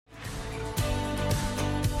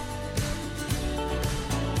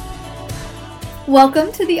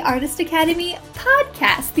Welcome to the Artist Academy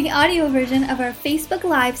podcast, the audio version of our Facebook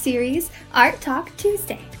Live series, Art Talk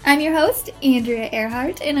Tuesday. I'm your host, Andrea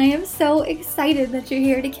Earhart, and I am so excited that you're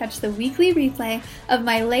here to catch the weekly replay of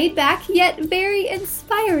my laid-back yet very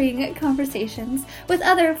inspiring conversations with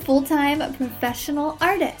other full-time professional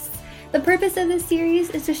artists. The purpose of this series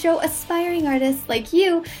is to show aspiring artists like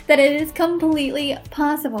you that it is completely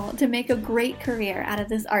possible to make a great career out of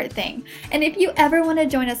this art thing. And if you ever want to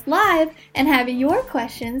join us live and have your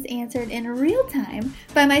questions answered in real time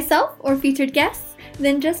by myself or featured guests,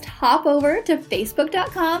 then just hop over to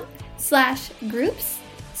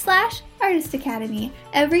facebook.com/groups/Artist Academy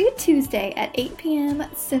every Tuesday at 8 p.m.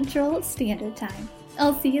 Central Standard Time.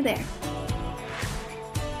 I'll see you there.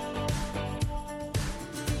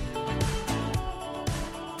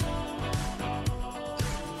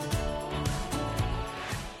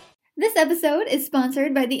 This episode is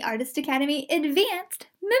sponsored by the Artist Academy Advanced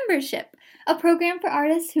Membership, a program for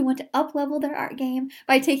artists who want to up-level their art game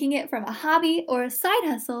by taking it from a hobby or a side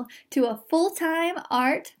hustle to a full-time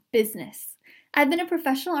art business. I've been a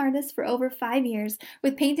professional artist for over 5 years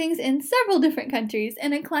with paintings in several different countries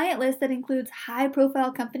and a client list that includes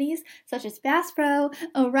high-profile companies such as Bass Pro,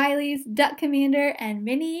 O'Reilly's, Duck Commander, and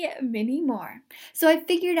many, many more. So I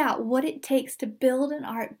figured out what it takes to build an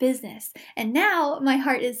art business, and now my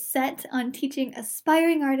heart is set on teaching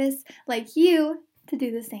aspiring artists like you to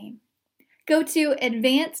do the same. Go to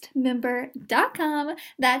advancedmember.com,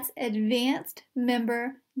 that's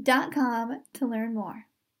advancedmember.com to learn more.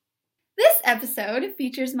 This episode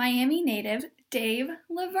features Miami native Dave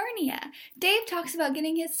Lavernia. Dave talks about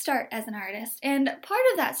getting his start as an artist, and part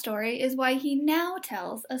of that story is why he now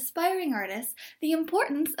tells aspiring artists the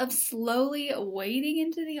importance of slowly wading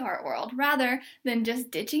into the art world rather than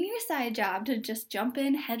just ditching your side job to just jump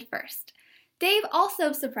in headfirst. Dave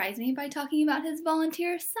also surprised me by talking about his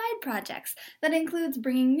volunteer side projects that includes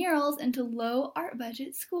bringing murals into low art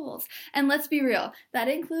budget schools. And let's be real, that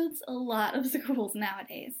includes a lot of schools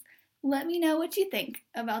nowadays. Let me know what you think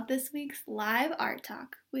about this week's live art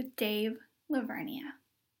talk with Dave Lavernia.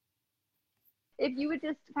 If you would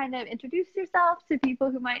just kind of introduce yourself to people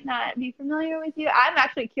who might not be familiar with you. I'm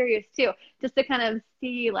actually curious too, just to kind of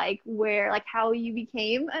see how you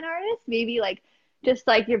became an artist, maybe just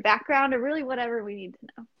your background or really whatever we need to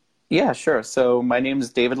know. Yeah, sure. So my name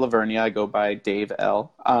is David Lavernia. I go by Dave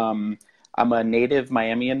L. I'm a native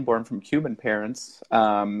Miamian born from Cuban parents,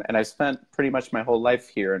 and I've spent pretty much my whole life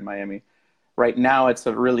here in Miami. Right now, it's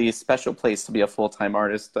a really special place to be a full-time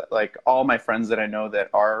artist. Like all my friends that I know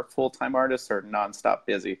that are full-time artists are nonstop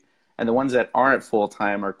busy. And the ones that aren't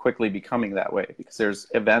full-time are quickly becoming that way because there's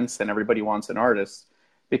events and everybody wants an artist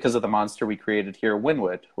because of the monster we created here,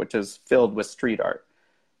 Wynwood, which is filled with street art.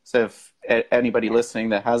 So if anybody listening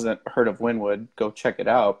that hasn't heard of Wynwood, go check it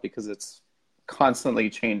out because it's constantly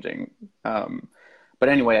changing. But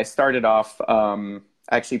anyway, I started off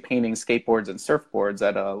actually painting skateboards and surfboards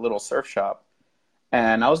at a little surf shop.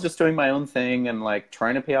 And I was just doing my own thing and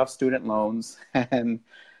trying to pay off student loans. And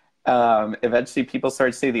eventually people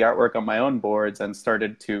started to see the artwork on my own boards and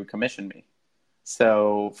started to commission me.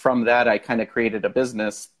 So from that, I kind of created a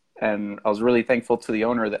business, and I was really thankful to the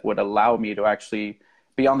owner that would allow me to actually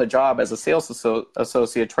be on the job as a sales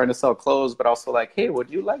associate trying to sell clothes, but also hey, would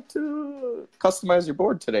you like to customize your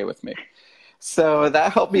board today with me? So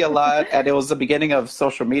that helped me a lot. And it was the beginning of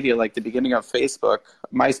social media, the beginning of Facebook.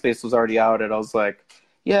 MySpace was already out, and I was like,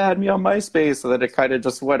 yeah, add me on MySpace. So then it kind of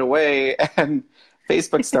just went away, and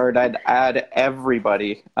Facebook started. I'd add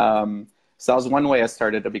everybody. So that was one way I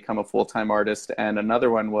started to become a full-time artist. And another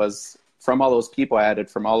one was from all those people I added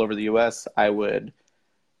from all over the U.S., I would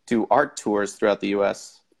do art tours throughout the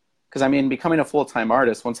U.S. Because, becoming a full-time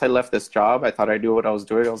artist, once I left this job, I thought I knew what I was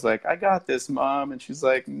doing. I was like, I got this, Mom. And she's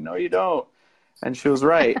like, no, you don't. And she was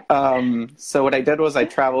right. So what I did was I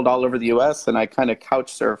traveled all over the U.S. and I kind of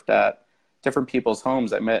couch surfed at different people's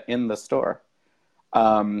homes I met in the store.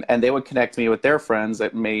 And they would connect me with their friends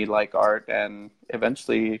that made art. And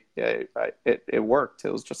eventually it worked.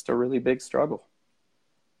 It was just a really big struggle.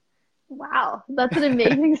 Wow, that's an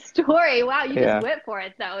amazing story. Wow, you just went for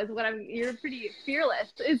it, though. You're pretty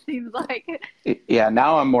fearless, it seems like. Yeah,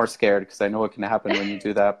 now I'm more scared because I know what can happen when you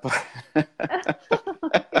do that.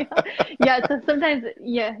 Yeah, so sometimes,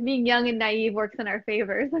 being young and naive works in our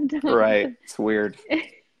favor sometimes. Right, it's weird.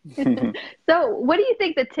 So what do you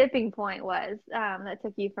think the tipping point was that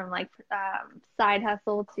took you from side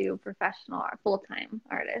hustle to professional or full-time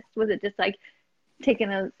artist? Was it just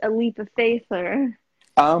taking a leap of faith or?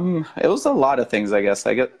 It was a lot of things, I guess.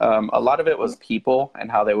 A lot of it was people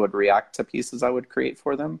and how they would react to pieces I would create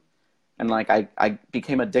for them. And like I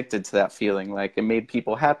became addicted to that feeling. Like it made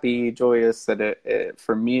people happy, joyous. That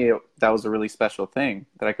for me, that was a really special thing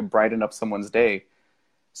that I could brighten up someone's day.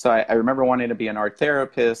 So I remember wanting to be an art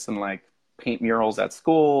therapist and like paint murals at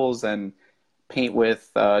schools and paint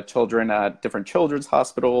with children at different children's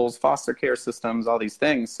hospitals, foster care systems, all these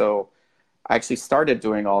things. So I actually started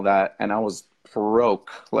doing all that, and I was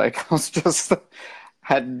broke. Like I was just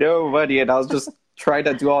had no money, and I was just trying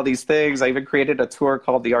to do all these things. I even created a tour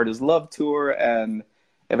called the Art is Love Tour, and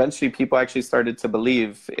eventually people actually started to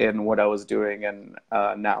believe in what I was doing, and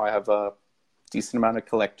now I have a decent amount of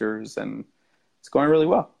collectors, and it's going really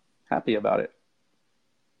well. Happy about it.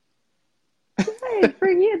 Good for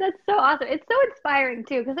you. That's so awesome. It's so inspiring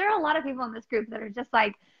too, because there are a lot of people in this group that are just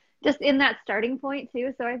like, just in that starting point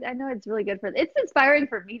too. So I know it's really good for, it's inspiring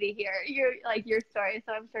for me to hear your story.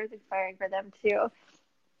 So I'm sure it's inspiring for them too.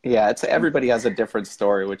 Yeah, it's everybody has a different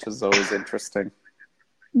story, which is always interesting.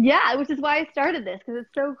 Yeah, which is why I started this, because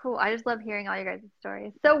it's so cool. I just love hearing all your guys'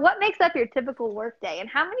 stories. So what makes up your typical work day, and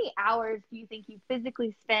how many hours do you think you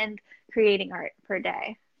physically spend creating art per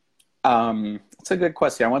day? It's a good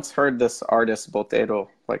question. I once heard this artist, Botero,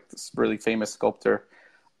 like this really famous sculptor,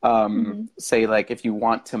 say like, if you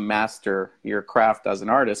want to master your craft as an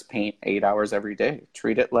artist, paint 8 hours every day.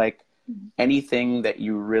 Treat it like anything that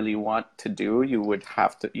you really want to do, you'll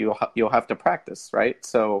have to practice, right?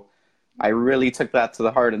 So I really took that to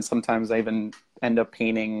the heart, and sometimes I even end up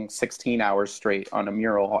painting 16 hours straight on a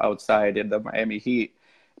mural outside in the Miami heat.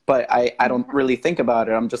 But I don't really think about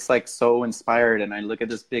it. I'm just like so inspired, and I look at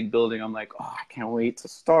this big building. I'm like, oh, I can't wait to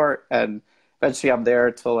start. And eventually I'm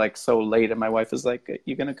there till like so late, and my wife is like,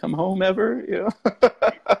 you gonna come home ever? You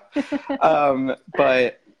know?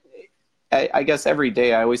 But I guess every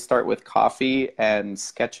day I always start with coffee and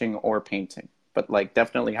sketching or painting. But like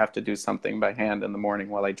definitely have to do something by hand in the morning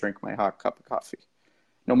while I drink my hot cup of coffee.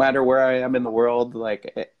 No matter where I am in the world,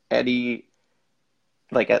 like Eddie,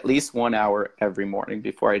 like at least 1 hour every morning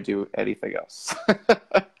before I do anything else.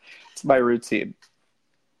 It's my routine.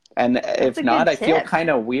 And That's if a not, good I feel tip. kind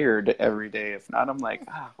of weird every day. If not, I'm like,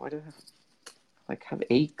 what is, like have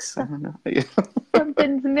aches? I don't know.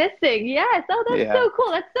 Something's missing. Yes. Oh, that's Yeah. so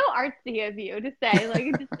cool. That's so artsy of you to say. Like,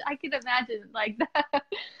 it just, I can imagine like that.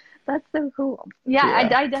 That's so cool. Yeah,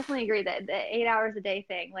 Yeah. I definitely agree that the 8 hours a day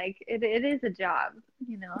thing, like it is a job,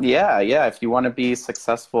 you know. Yeah, yeah. If you want to be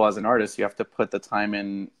successful as an artist, you have to put the time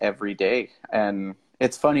in every day. And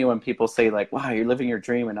it's funny when people say like, "Wow, you're living your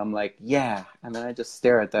dream," and I'm like, "Yeah." And then I just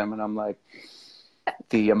stare at them and I'm like,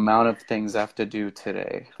 the amount of things I have to do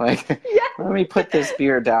today. Like, Yes. let me put this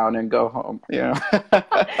beer down and go home, you know?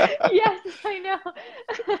 Yes, I know.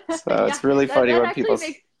 So Yeah, it's really funny that when actually people,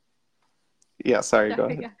 makes, yeah, sorry, go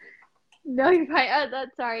sorry, ahead. yeah. No, you're fine.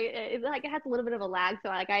 That's sorry. Like it has a little bit of a lag, so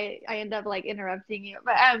like I end up like interrupting you.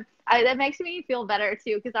 But that makes me feel better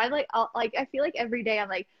too, because I feel like every day I'm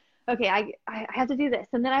like, okay, I have to do this,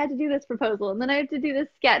 and then I have to do this proposal, and then I have to do this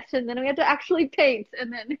sketch, and then we have to actually paint,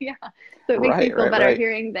 and then yeah. So it makes me Right, feel right, better right.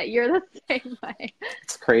 hearing that you're the same way.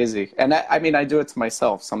 It's crazy. And I mean, I do it to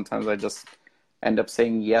myself. Sometimes I just end up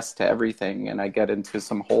saying yes to everything, and I get into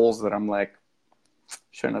some holes that I'm like,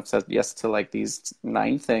 shouldn't have said yes to like these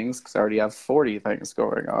 9 things because I already have 40 things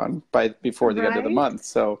going on before the end of the Right? month.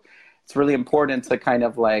 So it's really important to kind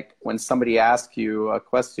of like when somebody asks you a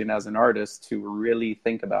question as an artist to really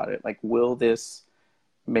think about it. Like, will this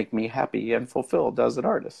make me happy and fulfilled as an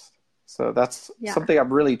artist? So that's Yeah. something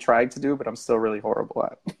I'm really trying to do, but I'm still really horrible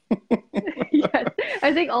at. Yes.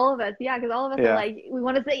 I think all of us, yeah, because all of us are Yeah. like, we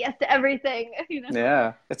want to say yes to everything, you know.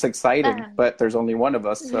 Yeah. It's exciting, Um, but there's only one of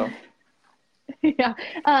us. So yeah.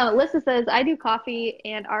 Lissa says, I do coffee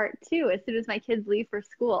and art too as soon as my kids leave for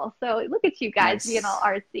school. So look at you guys being all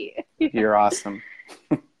nice. artsy. You're awesome.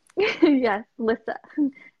 Yes, Lissa.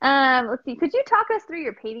 Let's see. Could you talk us through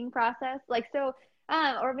your painting process? Like, so,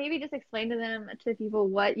 or maybe just explain to them, to people,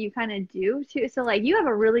 what you kind of do too. So, like, you have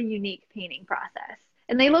a really unique painting process,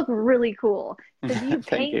 and they look really cool. So, do you Thank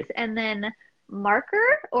paint you. and then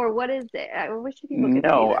marker, or what is it? I wish people could see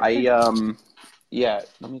No, this. yeah,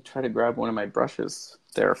 let me try to grab one of my brushes.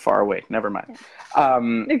 They're far away. Never mind.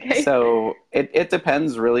 Okay. So it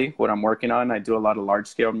depends really what I'm working on. I do a lot of large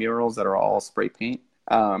scale murals that are all spray paint.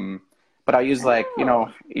 But I use like,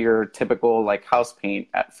 Oh, your typical like house paint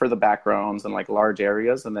for the backgrounds and like large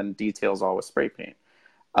areas, and then details all with spray paint.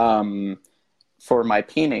 Um, for my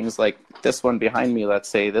paintings, like this one behind me, let's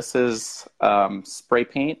say this is spray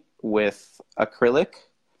paint with acrylic.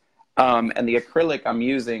 And the acrylic I'm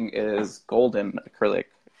using is golden acrylic.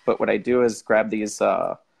 But what I do is grab these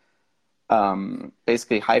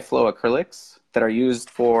basically high flow acrylics that are used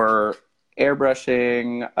for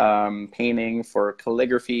airbrushing, painting, for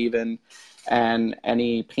calligraphy even, and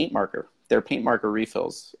any paint marker. They're paint marker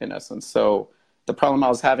refills in essence. So the problem I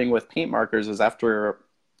was having with paint markers is after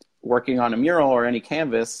working on a mural or any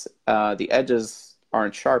canvas, the edges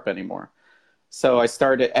aren't sharp anymore. So I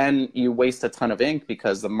started, and you waste a ton of ink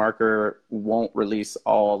because the marker won't release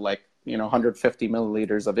all 150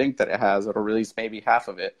 milliliters of ink that it has. It'll release maybe half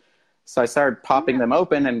of it. So I started popping them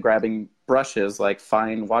open and grabbing brushes, like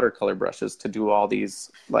fine watercolor brushes, to do all these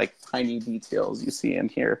like tiny details you see in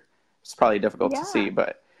here. It's probably difficult to see,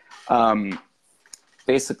 but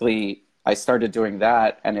basically I started doing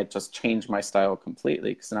that, and it just changed my style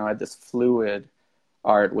completely, because now I had this fluid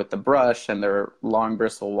art with the brush, and they're long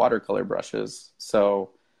bristle watercolor brushes. So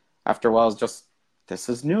after a while, it's just, this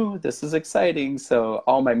is new, this is exciting. So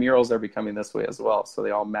all my murals are becoming this way as well. So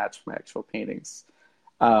they all match my actual paintings.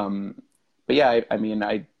 But yeah, I mean,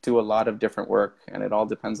 I do a lot of different work, and it all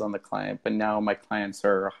depends on the client. But now my clients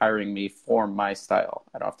are hiring me for my style.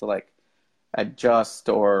 I don't have to like adjust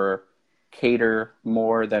or cater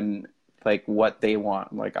more than like what they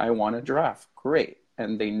want. Like, I want a giraffe, great.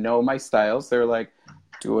 And they know my styles. They're like,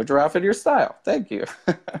 do a giraffe in your style. Thank you.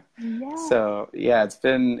 So yeah, it's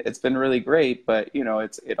been really great, but you know,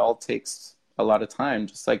 it all takes a lot of time,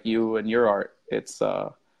 just like you and your art. It's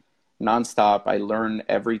nonstop. I learn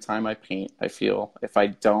every time I paint, I feel. If I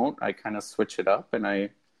don't, I kind of switch it up and I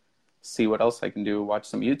see what else I can do, watch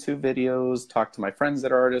some YouTube videos, talk to my friends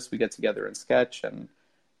that are artists. We get together and sketch, and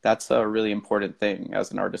that's a really important thing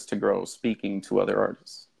as an artist, to grow speaking to other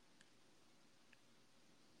artists.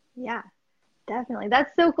 Yeah, definitely.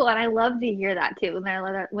 That's so cool. And I love to hear that too.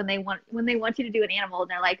 When they want you to do an animal, and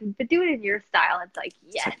they're like, but do it in your style. It's like,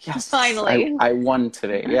 yes, it's like, yes, finally. I won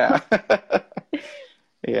today. Yeah.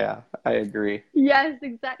 Yeah, I agree. Yes,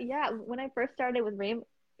 exactly. Yeah. When I first started with rainbow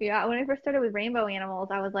animals,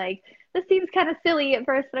 I was like, this seems kind of silly at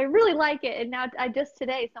first, but I really like it. And now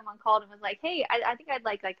today someone called and was like, hey, I think I'd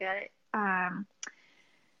like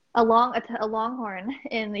a longhorn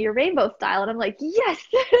in your rainbow style. And I'm like, yes.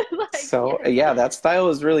 Like, so yes. Yeah, that style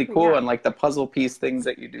is really cool. Yeah. And like the puzzle piece things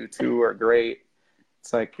that you do too are great.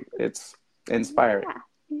 It's like, it's inspiring.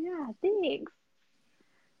 Yeah. Thanks.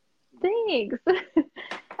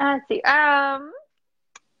 Let's see.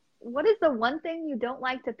 What is the one thing you don't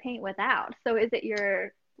like to paint without? So is it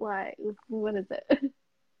your, what is it?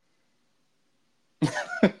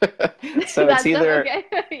 So it's either, okay.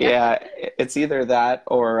 it's either that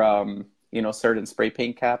or, certain spray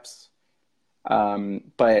paint caps.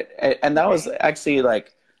 And that was actually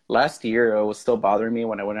like last year, it was still bothering me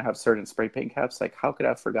when I wouldn't have certain spray paint caps. Like, how could I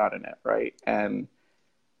have forgotten it? Right. And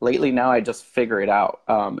lately now I just figure it out.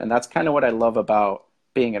 And that's kind of what I love about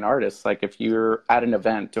being an artist. Like, if you're at an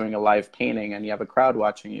event doing a live painting and you have a crowd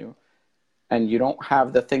watching you and you don't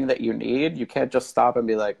have the thing that you need, you can't just stop and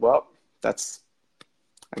be like, well, I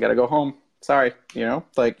got to go home. Sorry.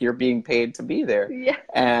 Like, you're being paid to be there. Yeah.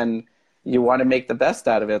 And you want to make the best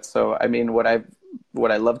out of it. So, I mean, what I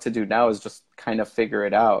love to do now is just kind of figure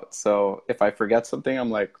it out. So if I forget something,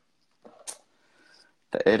 I'm like,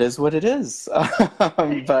 it is what it is.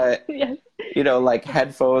 But, yes. Like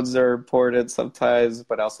headphones are important sometimes,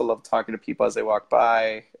 but I also love talking to people as they walk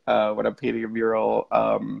by when I'm painting a mural.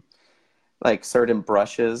 Like certain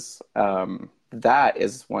brushes, that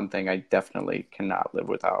is one thing I definitely cannot live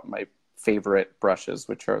without. My favorite brushes,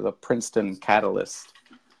 which are the Princeton Catalyst,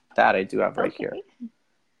 that I do have right here.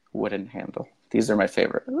 Wooden handle. These are my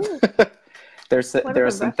favorite. They're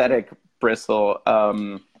a synthetic bristle,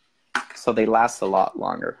 so they last a lot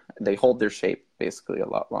longer. They hold their shape basically a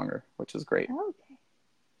lot longer, which is great. Okay.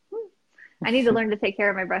 I need to learn to take care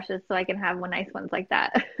of my brushes so I can have nice ones like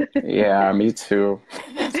that. Yeah, me too.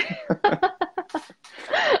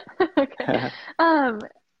 Okay.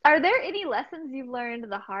 Are there any lessons you've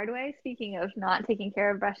learned the hard way, speaking of not taking care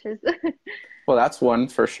of brushes? Well, that's one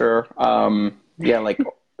for sure. Yeah, like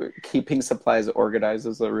keeping supplies organized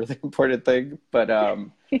is a really important thing, but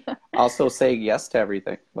also saying yes to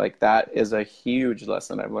everything. Like, that is a huge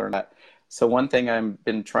lesson I've learned. So one thing I've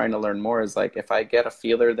been trying to learn more is, like, if I get a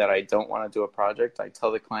feeler that I don't want to do a project, I tell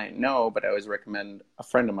the client no, but I always recommend a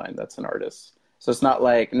friend of mine that's an artist. So it's not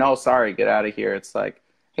like, no, sorry, get out of here. It's like,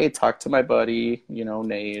 hey, talk to my buddy,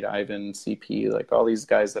 Nate, Ivan, CP, like all these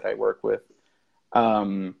guys that I work with.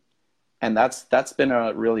 And that's been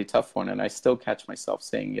a really tough one. And I still catch myself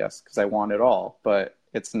saying yes, because I want it all, but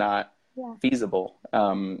it's not feasible.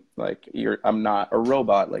 Like, I'm not a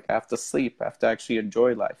robot. Like, I have to sleep. I have to actually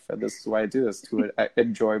enjoy life. And this is why I do this, to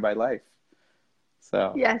enjoy my life.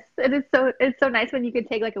 So yes, it's so nice when you could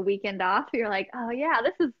take like a weekend off. You're like, oh yeah,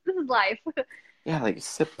 this is life. yeah, like,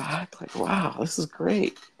 sit back, like, wow, this is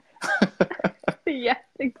great. Yes,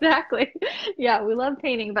 exactly. Yeah, we love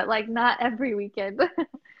painting, but like not every weekend.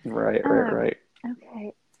 Right, right, Um, right.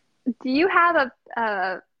 okay. Do you have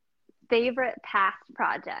a favorite past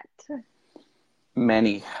project?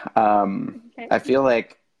 Many. Um, Okay. I feel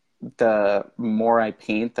like the more I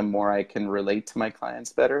paint, the more I can relate to my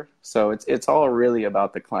clients better. So it's all really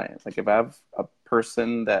about the client. Like if I have a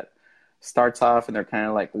person that starts off and they're kind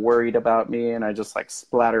of like worried about me and I just like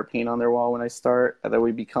splatter paint on their wall when I start, and then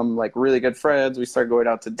we become like really good friends. We start going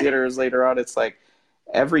out to dinners later on. It's like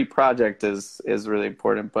every project is really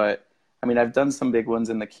important. But I mean, I've done some big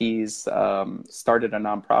ones in the Keys. Started a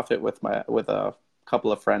nonprofit with a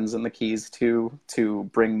couple of friends in the Keys too, to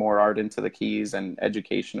bring more art into the Keys and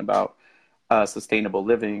education about sustainable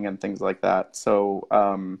living and things like that. So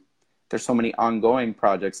there's so many ongoing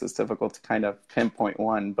projects. It's difficult to kind of pinpoint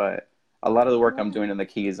one, but a lot of the work I'm Yeah. doing in the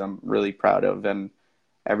Keys, I'm really proud of, and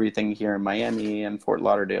everything here in Miami and Fort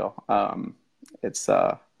Lauderdale. It's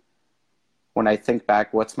when I think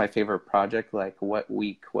back, what's my favorite project? Like what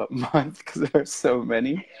week, what month? Because there are so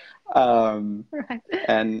many. Um, Right.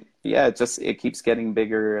 and yeah, it keeps getting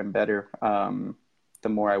bigger and better. The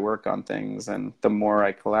more I work on things and the more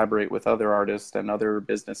I collaborate with other artists and other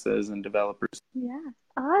businesses and developers. Yeah.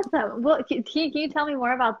 Awesome. Well, can you tell me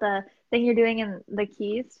more about the thing you're doing in the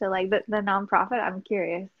Keys to like the nonprofit? I'm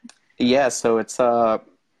curious. Yeah, so it's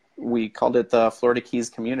we called it the Florida Keys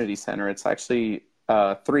Community Center. It's actually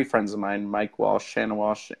three friends of mine, Mike Walsh, Shannon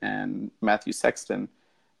Walsh, and Matthew Sexton.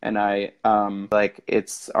 And I like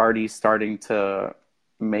it's already starting to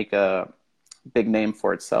make a big name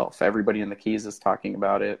for itself. Everybody in the Keys is talking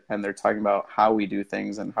about it, and they're talking about how we do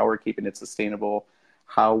things and how we're keeping it sustainable,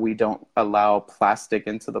 how we don't allow plastic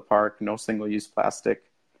into the park, no single-use plastic.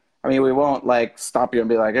 I mean, we won't like stop you and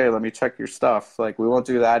be like, "Hey, let me check your stuff." Like, we won't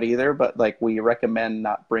do that either, but like we recommend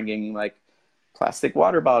not bringing like plastic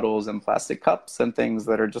water bottles and plastic cups and things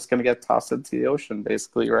that are just going to get tossed into the ocean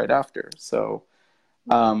basically right after. So,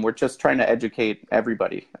 we're just trying to educate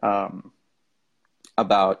everybody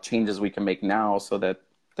about changes we can make now so that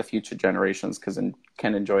the future generations can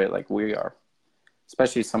enjoy it like we are,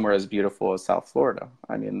 especially somewhere as beautiful as South Florida.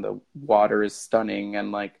 I mean, the water is stunning,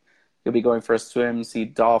 and like you'll be going for a swim, see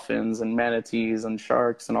dolphins and manatees and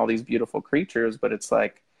sharks and all these beautiful creatures, but it's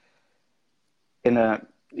like in a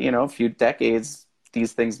few decades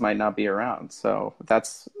these things might not be around. So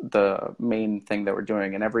that's the main thing that we're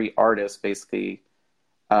doing, and every artist basically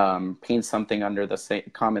paints something under the same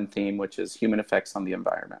common theme, which is human effects on the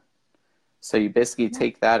environment. So you basically Yeah.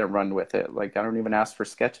 take that and run with it. Like I don't even ask for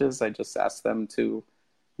sketches. I just ask them to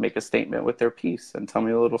make a statement with their piece and tell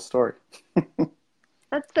me a little story.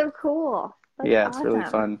 That's so cool. That's Yeah, it's really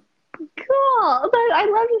awesome. fun. Cool. I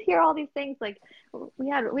love to hear all these things. Like we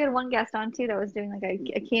had one guest on too that was doing like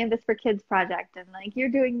a Canvas for Kids project, and like you're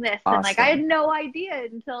doing this, and like I had Awesome. no idea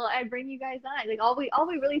until I bring you guys on. Like all we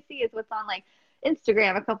really see is what's on like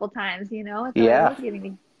Instagram a couple times, you know. So Yeah.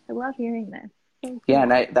 I love hearing this. So Yeah,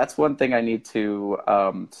 and cool. that's one thing I need to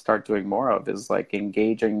start doing more of is like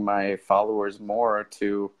engaging my followers more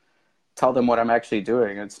to tell them what I'm actually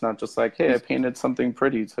doing. It's not just like, hey, I painted something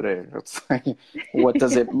pretty today. It's like, what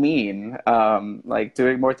does it mean? Like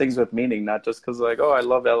doing more things with meaning, not just because like, oh, I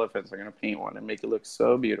love elephants. I'm gonna paint one and make it look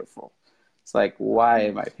so beautiful. It's like, why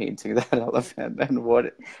am I painting that elephant, and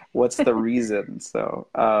what's the reason? So,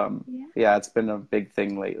 Yeah, yeah, it's been a big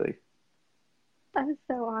thing lately. that is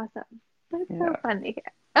so awesome. That's so Yeah. fun to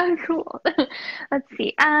hear. Oh, cool. Let's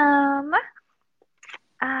see. Um,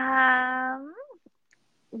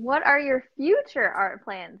 what are your future art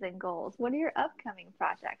plans and goals? What are your upcoming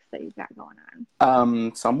projects that you've got going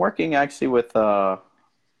on? So I'm working actually with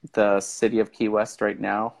the city of Key West right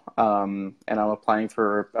now, and I'm applying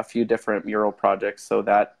for a few different mural projects. So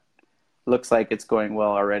that looks like it's going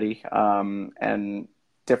well already, and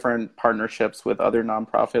different partnerships with other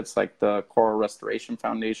nonprofits like the Coral Restoration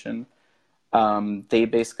Foundation. They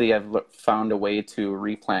basically have found a way to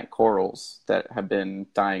replant corals that have been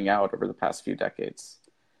dying out over the past few decades.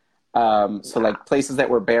 So Wow. like places that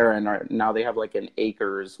were barren are now they have like an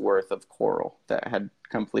acre's worth of coral that had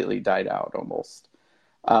completely died out almost.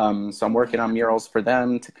 So I'm working on murals for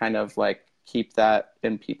them to kind of like keep that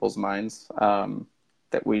in people's minds,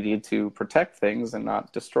 that we need to protect things and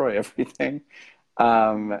not destroy everything.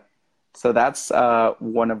 Um, so that's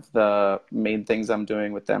one of the main things I'm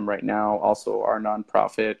doing with them right now. Also, our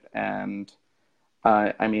nonprofit, and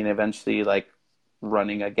I mean, eventually, like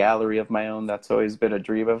running a gallery of my own. That's always been a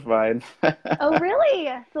dream of mine. Oh,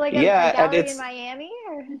 really? So like a Yeah, and gallery in Miami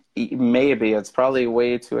or? maybe it's probably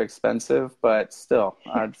way too expensive, but still,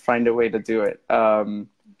 I'd find a way to do it. Yeah.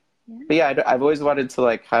 But yeah, I've always wanted to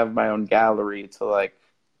like have my own gallery to like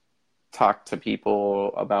talk to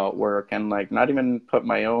people about work and like not even put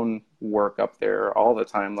my own work up there all the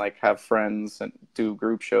time, like have friends and do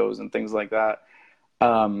group shows and things like that.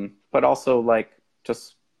 But also like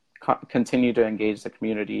just continue to engage the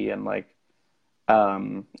community and like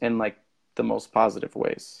in like the most positive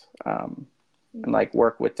ways, and like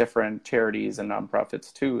work with different charities and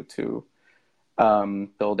nonprofits too to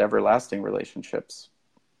build everlasting relationships.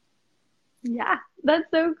 Yeah, that's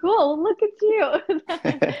so cool. Look at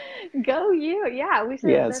you. Go you. Yeah, we should.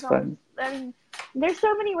 Yeah, it's fun. I mean, there's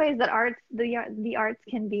so many ways that the arts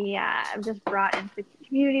can be just brought into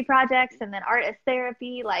community projects, and then art as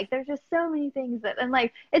therapy. Like, there's just so many things that, and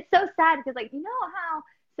like, it's so sad because like, you know how,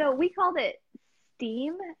 so we called it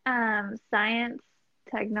STEAM, science,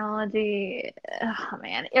 technology, oh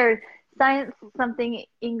man, or science, something,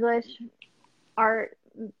 English, art,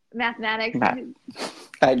 mathematics. I know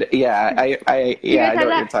what you're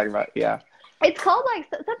that? talking about. Yeah. It's called like,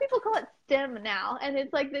 some people call it STEM now, and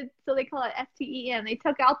it's like so they call it STEM. They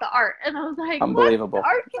took out the art, and I was like, unbelievable. What?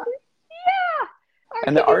 Art can do, yeah. Art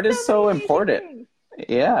And the art is so many important. things.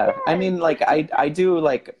 Yeah. Yes. I mean, like I do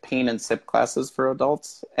like paint and sip classes for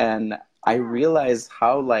adults, and I realize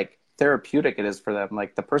how like therapeutic it is for them.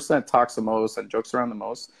 Like the person that talks the most and jokes around the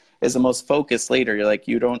most is the most focused later. You're like,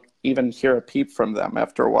 you don't even hear a peep from them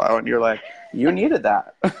after a while, and you're like, you needed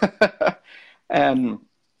that. And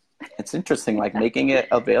it's interesting, like making it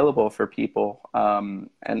available for people,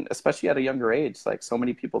 and especially at a younger age. Like so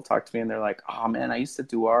many people talk to me and they're like, oh man, I used to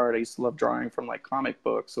do art. I used to love drawing from like comic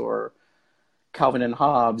books or Calvin and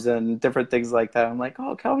Hobbes and different things like that. I'm like,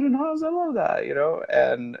 oh, Calvin and Hobbes, I love that, you know?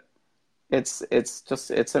 And it's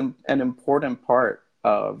an important part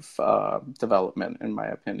of development, in my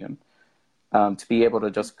opinion, to be able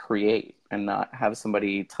to just create and not have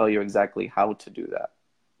somebody tell you exactly how to do that.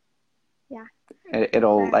 Yeah.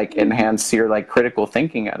 It'll like enhance your like critical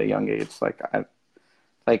thinking at a young age.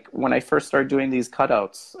 Like when I first started doing these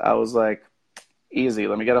cutouts, I was like, easy,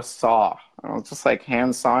 let me get a saw. I was just like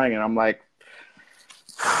hand sawing, and I'm like,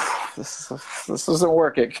 this isn't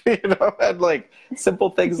working, you know, and like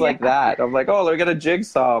simple things like that. I'm like, oh, let me get a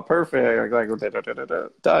jigsaw, perfect, like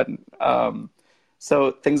done.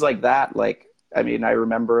 So things like that, like, I mean, I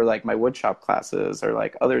remember like my woodshop classes or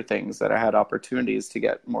like other things that I had opportunities to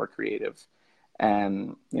get more creative,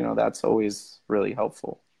 and you know, that's always really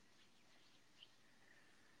helpful.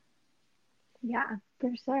 Yeah,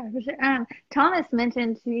 for sure, for sure. Thomas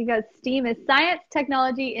mentioned, he goes, STEAM is science,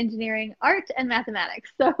 technology, engineering, art, and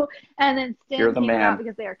mathematics. So, and then You're STEM the came man. about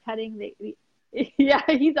because they are cutting yeah,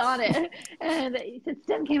 he's on it. And he said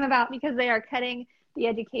STEM came about because they are cutting the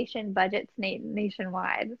education budgets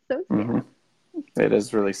nationwide. So sad. Mm-hmm. It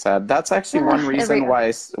is really sad. That's actually one reason why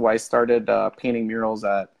I started painting murals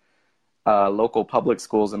at local public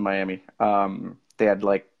schools in Miami. They had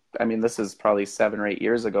like, I mean, this is probably 7 or 8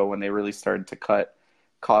 years ago when they really started to cut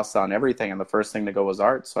costs on everything, and the first thing to go was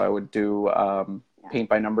art. So I would do paint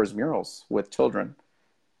by numbers murals with children,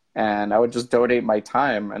 and I would just donate my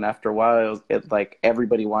time. And after a while, it like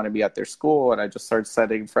everybody wanted to be at their school, and I just started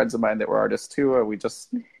sending friends of mine that were artists too, and we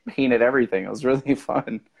just painted everything. It was really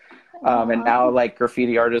fun. And now like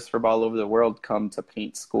graffiti artists from all over the world come to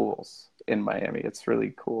paint schools in Miami. It's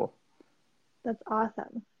really cool. That's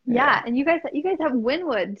awesome. Yeah, and you guys have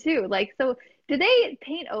Wynwood too. Like, so do they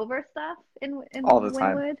paint over stuff in all the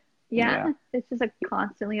time? Wynwood? Yeah, it's just a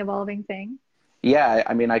constantly evolving thing. Yeah,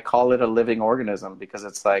 I mean, I call it a living organism because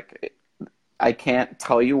it's like I can't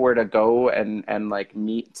tell you where to go and like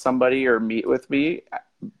meet somebody or meet with me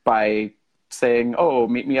by saying, oh,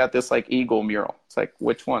 meet me at this like eagle mural. It's like,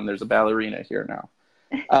 which one? There's a ballerina here now.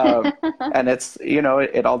 And it's, you know,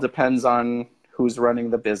 it all depends on who's running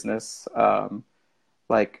the business.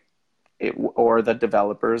 Or the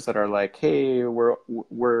developers that are like, hey,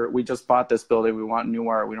 we just bought this building, we want new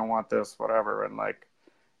art, we don't want this, whatever. And like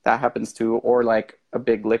that happens too. Or like a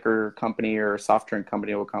big liquor company or soft drink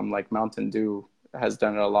company will come, like Mountain Dew has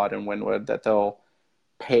done it a lot in Wynwood, that they'll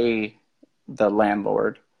pay the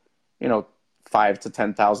landlord, you know, $5,000 to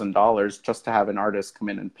 $10,000 just to have an artist come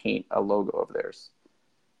in and paint a logo of theirs.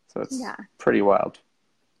 So it's pretty wild.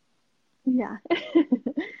 Yeah.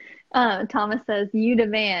 Thomas says, you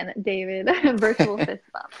demand, David. Virtual fist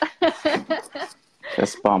bump.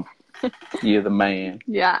 Fist bump. You the man.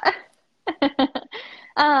 Yeah.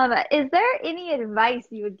 Is there any advice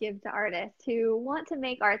you would give to artists who want to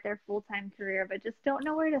make art their full-time career but just don't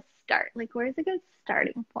know where to start? Like, where's a good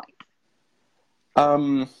starting point?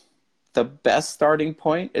 The best starting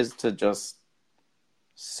point is to just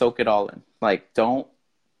soak it all in. Like, don't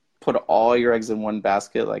put all your eggs in one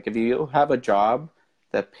basket. Like, if you have a job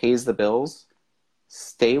that pays the bills,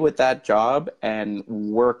 stay with that job and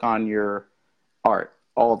work on your art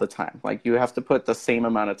all the time. Like you have to put the same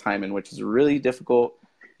amount of time in, which is really difficult.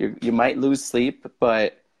 You might lose sleep,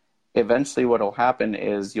 but eventually what will happen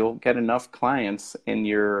is you'll get enough clients in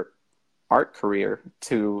your art career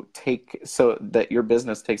to take so that your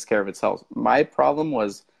business takes care of itself. My problem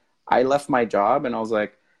was I left my job and I was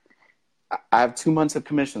like, I have 2 months of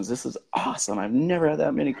commissions. This is awesome. I've never had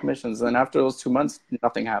that many commissions. And after those 2 months,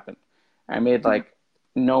 nothing happened. I made like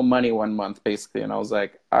no money 1 month basically. And I was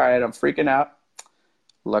like, all right, I'm freaking out.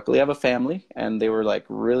 Luckily I have a family and they were like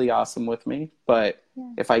really awesome with me. But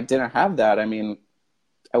if I didn't have that, I mean,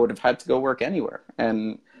 I would have had to go work anywhere.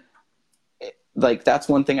 And like, that's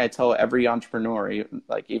one thing I tell every entrepreneur,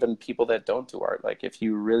 like even people that don't do art, like if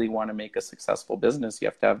you really want to make a successful business, you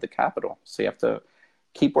have to have the capital. So you have to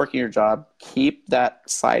keep working your job, keep that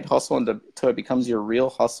side hustle until it becomes your real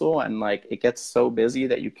hustle. And like, it gets so busy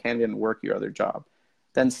that you can't even work your other job.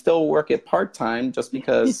 Then still work it part-time just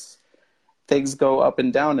because things go up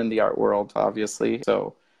and down in the art world, obviously.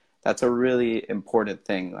 So that's a really important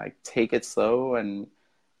thing. Like take it slow and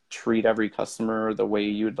treat every customer the way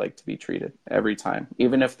you'd like to be treated every time,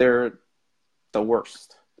 even if they're the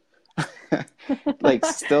worst. Like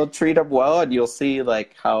still treat them well and you'll see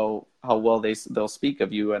like how well they'll speak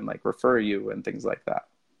of you and like refer you and things like that.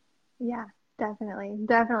 Yeah, definitely.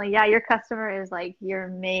 Yeah, your customer is like your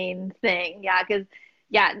main thing. Yeah, because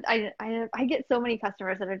I get so many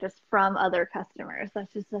customers that are just from other customers.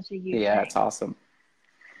 That's just such a huge thing. It's awesome.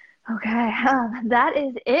 Okay, that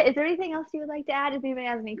is it. Is there anything else you would like to add? If anybody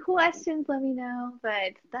has any questions, let me know.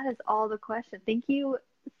 But that is all the questions. Thank you.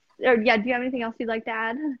 Do you have anything else you'd like to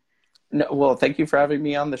add? No, well, thank you for having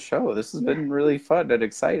me on the show. This has been really fun and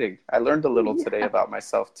exciting. I learned a little today about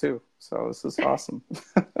myself too. So this is awesome.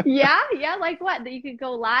 Yeah, like what? That you could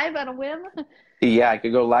go live on a whim? Yeah, I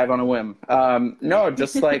could go live on a whim. No,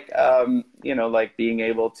 just like, like being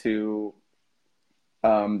able to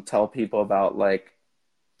tell people about like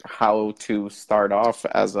how to start off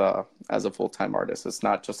as a full-time artist. It's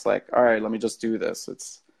not just like, all right, let me just do this.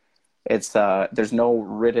 It's there's no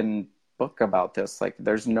written book about this. Like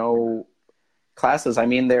there's no classes. I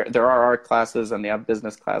mean, there are art classes and they have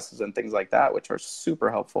business classes and things like that, which are super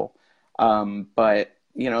helpful. But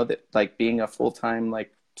like being a full-time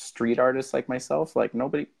like street artist like myself, like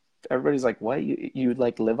everybody's like, what, you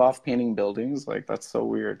like live off painting buildings? Like that's so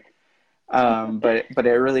weird. But it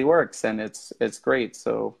really works and it's great.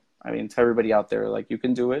 So I mean, to everybody out there, like you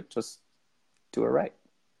can do it, just do it right.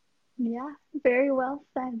 Yeah, very well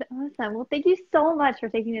said. Awesome. Well, thank you so much for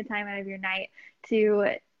taking the time out of your night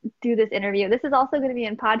to do this interview. This is also going to be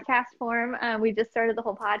in podcast form. We just started the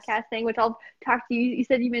whole podcast thing, which I'll talk to you.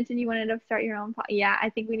 You mentioned you wanted to start your own I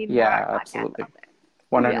think we need more podcasts absolutely. out there.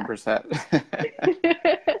 100%.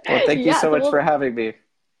 Well, thank you so much for having me.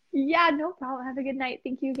 Yeah, no problem. Have a good night.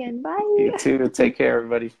 Thank you again. Bye. You too. Take care,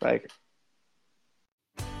 everybody. Bye.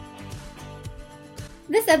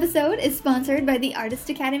 This episode is sponsored by the Artist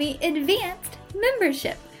Academy Advanced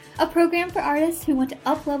Membership, a program for artists who want to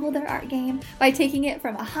up-level their art game by taking it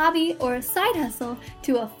from a hobby or a side hustle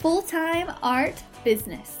to a full-time art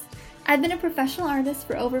business. I've been a professional artist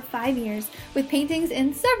for over 5 years with paintings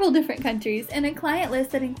in several different countries and a client list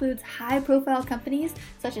that includes high-profile companies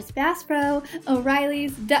such as Bass Pro,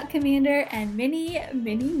 O'Reilly's, Duck Commander, and many,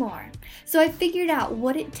 many more. So I figured out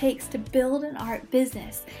what it takes to build an art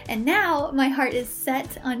business, and now my heart is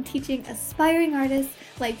set on teaching aspiring artists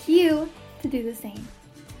like you to do the same.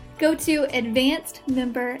 Go to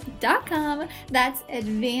advancedmember.com, that's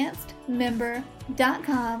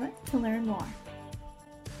advancedmember.com to learn more.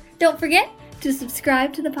 Don't forget to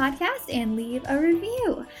subscribe to the podcast and leave a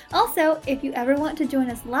review. Also, if you ever want to join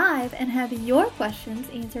us live and have your questions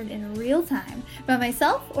answered in real time by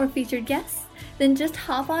myself or featured guests, then just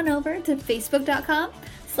hop on over to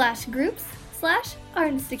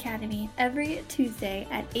facebook.com/groups/Artist Academy every Tuesday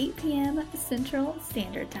at 8 p.m. Central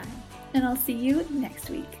Standard Time. And I'll see you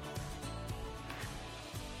next week.